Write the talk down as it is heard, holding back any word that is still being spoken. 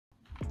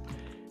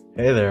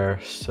Hey there,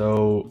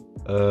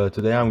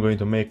 today I'm going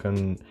to make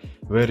a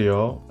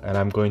video and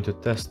I'm going to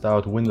test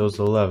out Windows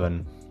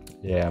 11.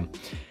 Yeah,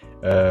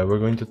 we're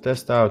going to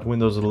test out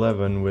Windows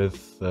 11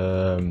 with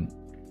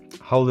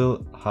how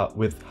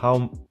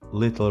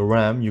little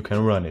RAM you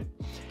can run it.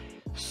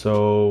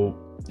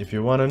 So if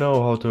you want to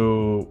know how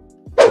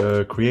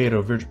to create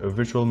a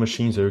virtual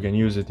machine so you can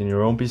use it in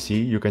your own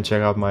PC, you can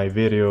check out my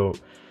video.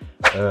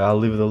 I'll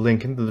leave the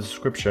link in the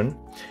description.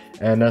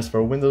 And as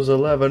for Windows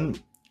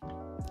 11,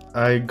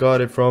 I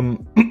got it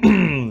from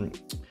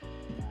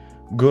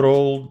good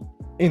old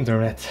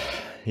internet.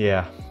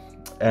 Yeah,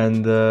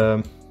 and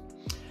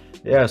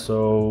yeah,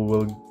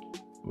 so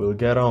we'll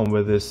get on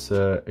with this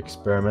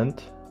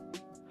experiment.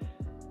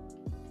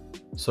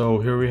 So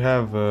here we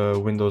have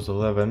Windows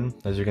 11.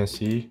 As you can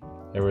see,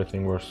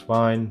 everything works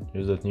fine.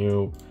 Here's that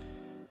new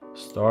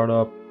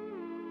startup.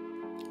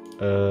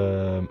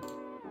 Oh,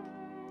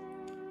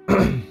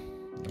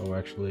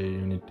 actually,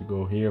 you need to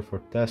go here for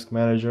Task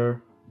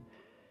Manager.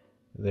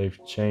 They've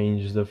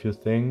changed a few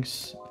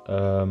things.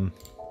 As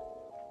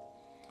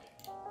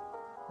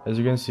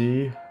you can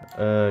see,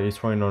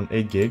 it's running on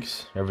 8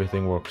 gigs.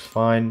 Everything works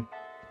fine.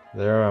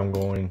 There I'm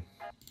going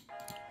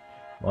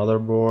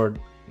motherboard,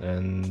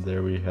 and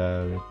there we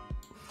have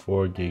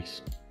 4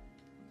 gigs.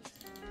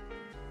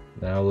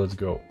 Now let's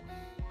go.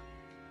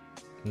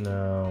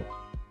 Now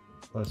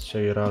let's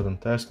check it out on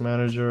Task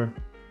Manager.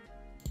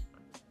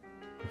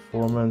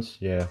 Performance,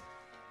 yeah.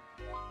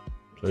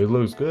 So it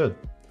looks good.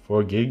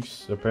 4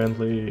 gigs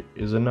apparently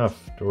is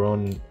enough to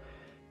run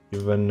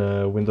even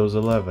Windows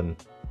 11.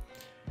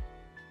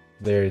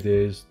 There it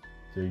is,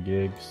 3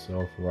 gigs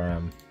of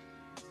RAM.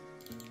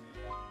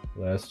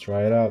 Let's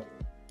try it out.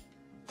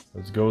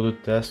 Let's go to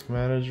Task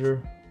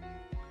Manager.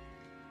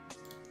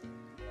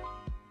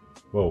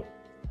 Whoa.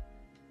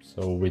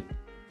 So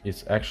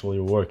it's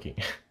actually working.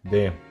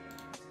 Damn.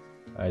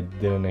 I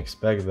didn't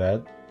expect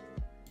that.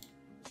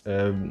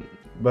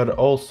 But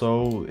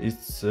also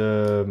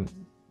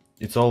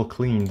it's all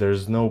clean.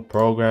 There's no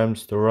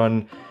programs to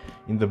run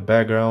in the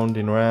background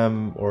in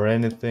RAM or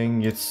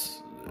anything.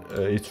 It's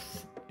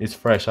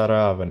fresh out of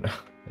oven,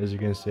 as you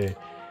can see.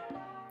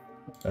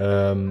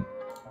 But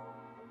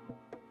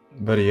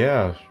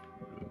yeah,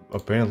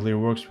 apparently it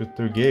works with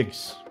 2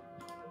 gigs.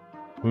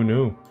 Who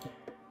knew?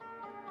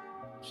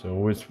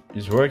 So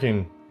it's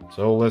working.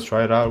 So let's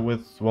try it out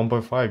with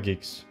 1.5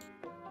 gigs.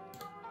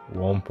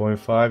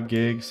 1.5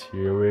 gigs,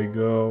 here we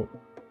go.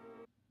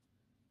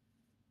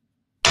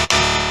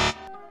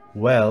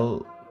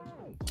 Well,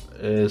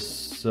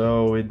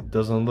 so it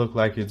doesn't look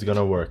like it's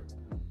gonna work.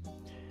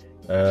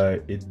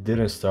 It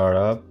didn't start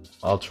up.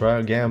 I'll try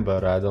again,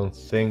 but I don't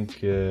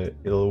think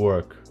it'll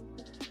work.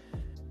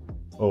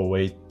 Oh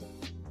wait,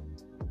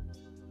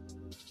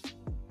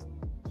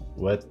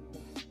 what?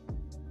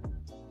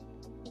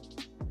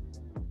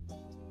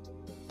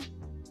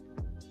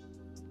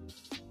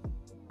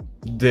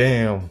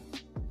 Damn,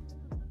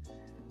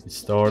 it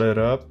started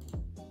up.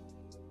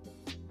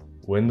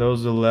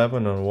 Windows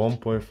 11 on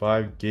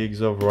 1.5 gigs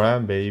of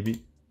RAM,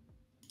 baby.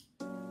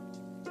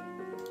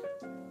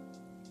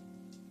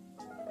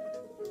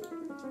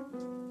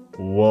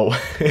 Whoa.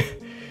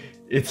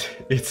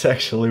 it's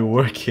actually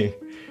working.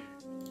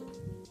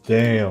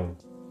 Damn.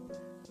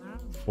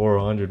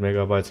 400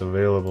 megabytes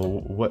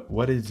available.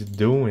 What is it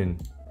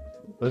doing?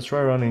 Let's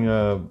try running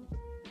a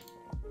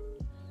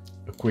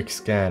quick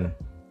scan.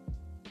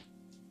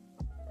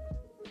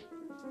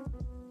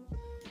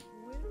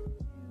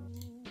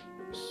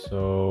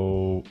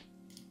 So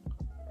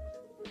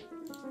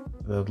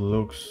that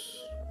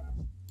looks,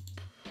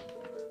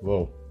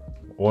 whoa,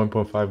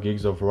 1.5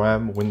 gigs of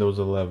RAM, Windows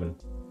 11.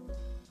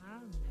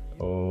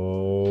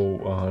 Oh,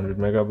 100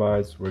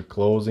 megabytes, we're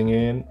closing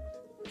in.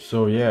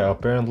 So yeah,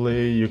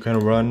 apparently you can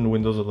run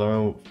Windows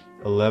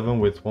 11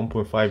 with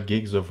 1.5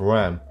 gigs of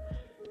RAM.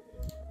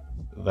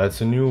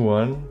 That's a new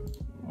one.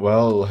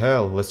 Well,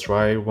 hell, let's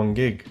try 1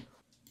 gig.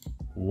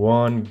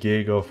 1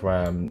 gig of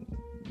RAM.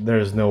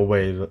 There's no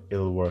way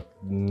it'll work.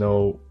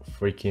 No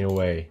freaking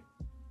way.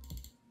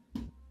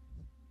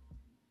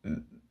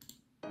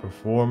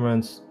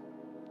 Performance.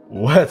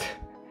 What?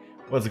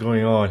 What's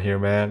going on here,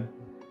 man?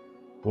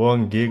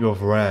 1 gig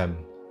of RAM.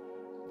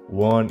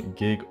 1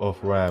 gig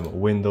of RAM.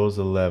 Windows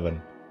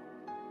 11.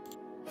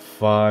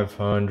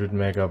 500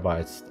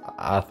 megabytes.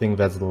 I think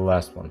that's the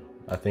last one.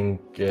 I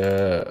think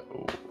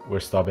we're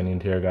stopping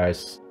it here,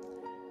 guys.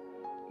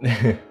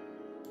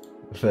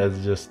 That's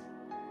just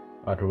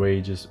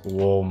outrageous.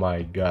 Oh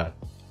my god.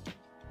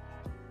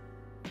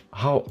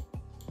 How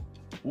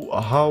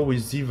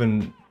is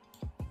even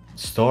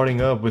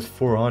starting up with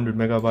 400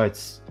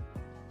 megabytes,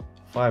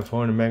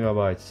 500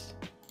 megabytes?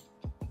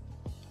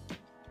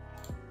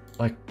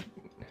 Like,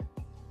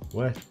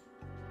 what?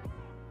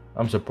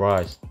 I'm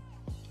surprised.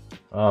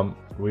 I'm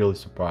really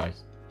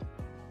surprised.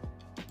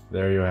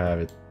 There you have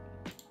it.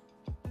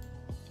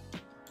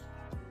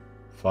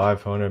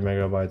 500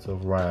 megabytes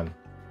of RAM.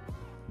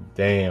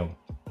 Damn.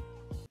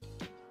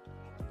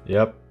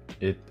 Yep,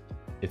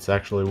 it's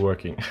actually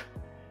working.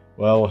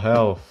 Well,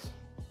 hell,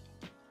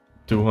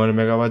 200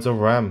 megabytes of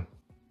RAM.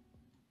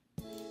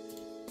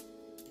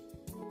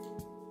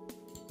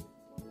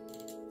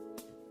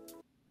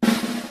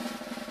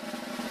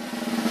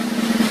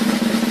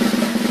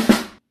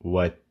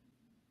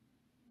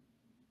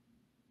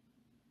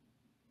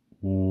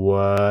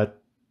 What?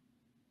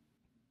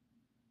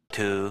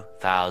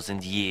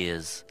 2,000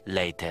 years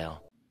later.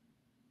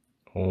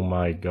 Oh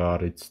my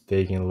god, it's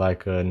taking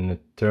like an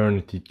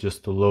eternity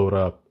just to load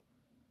up.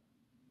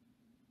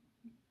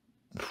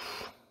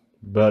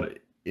 But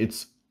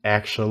it's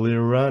actually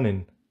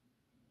running.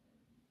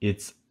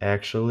 It's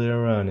actually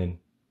running.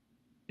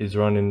 It's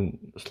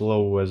running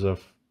slow as a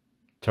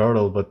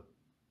turtle, but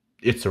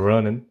it's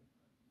running.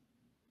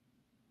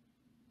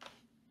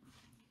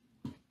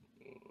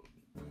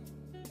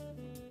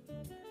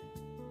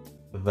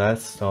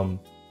 That's some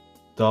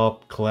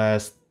top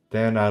class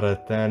 10 out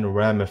of 10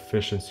 RAM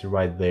efficiency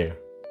right there.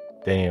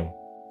 Damn.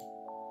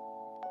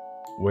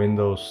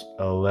 Windows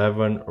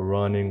 11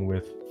 running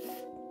with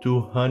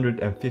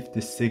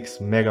 256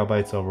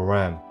 megabytes of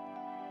RAM.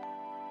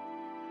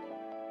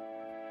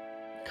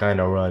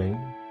 Kinda running.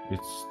 It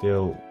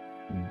still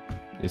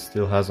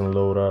hasn't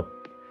loaded up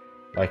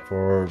like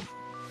for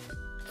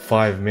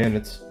 5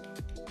 minutes.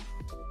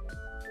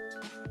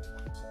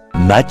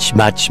 Much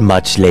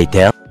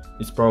later.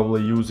 It's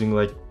probably using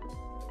like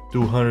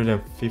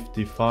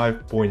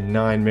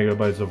 255.9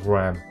 megabytes of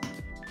RAM.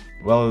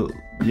 Well,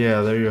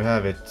 yeah, there you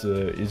have it.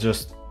 It's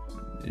just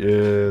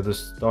the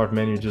start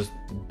menu just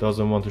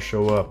doesn't want to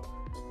show up.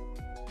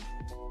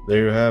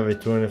 There you have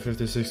it,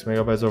 256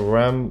 megabytes of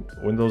RAM,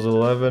 Windows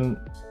 11.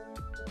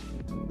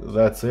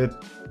 That's it.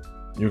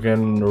 You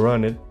can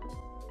run it.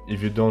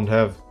 If you don't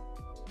have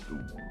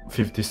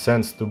 50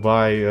 cents to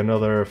buy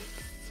another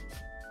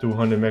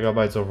 200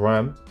 megabytes of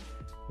RAM,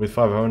 with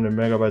 500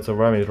 megabytes of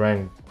RAM it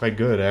ran quite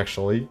good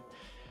actually.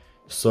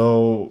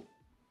 So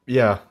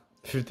yeah,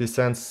 50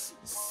 cents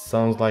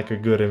sounds like a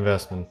good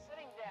investment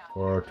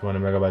for 200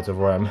 megabytes of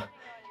RAM.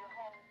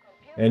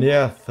 And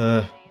yeah,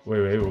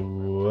 wait,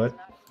 what?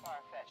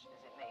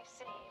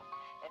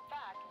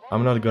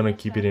 I'm not gonna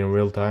keep it in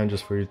real time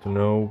just for you to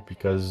know,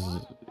 because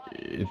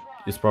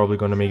it's probably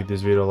gonna make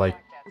this video like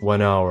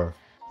 1 hour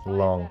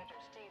long.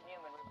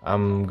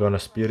 I'm gonna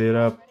speed it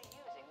up,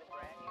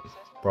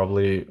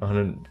 probably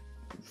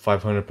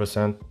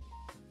 500%,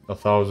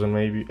 1,000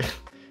 maybe.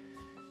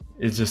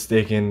 It's just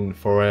taking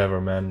forever,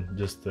 man,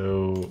 just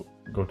to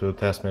go to the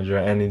task manager,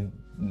 and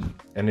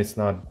it's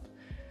not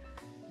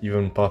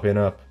even popping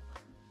up.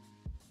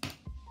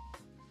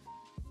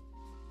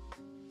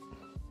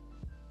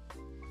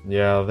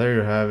 Yeah, there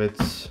you have it.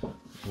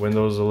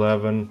 Windows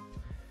 11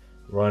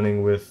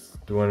 running with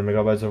 200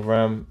 megabytes of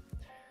RAM.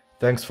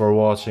 Thanks for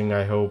watching.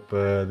 I hope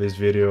this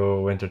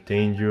video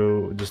entertained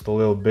you just a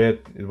little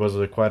bit. It was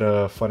quite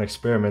a fun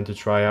experiment to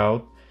try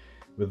out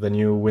with the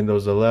new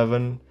Windows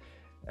 11.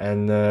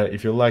 And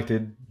if you liked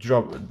it,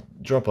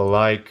 drop a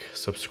like,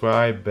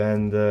 subscribe,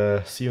 and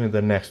see you in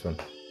the next one.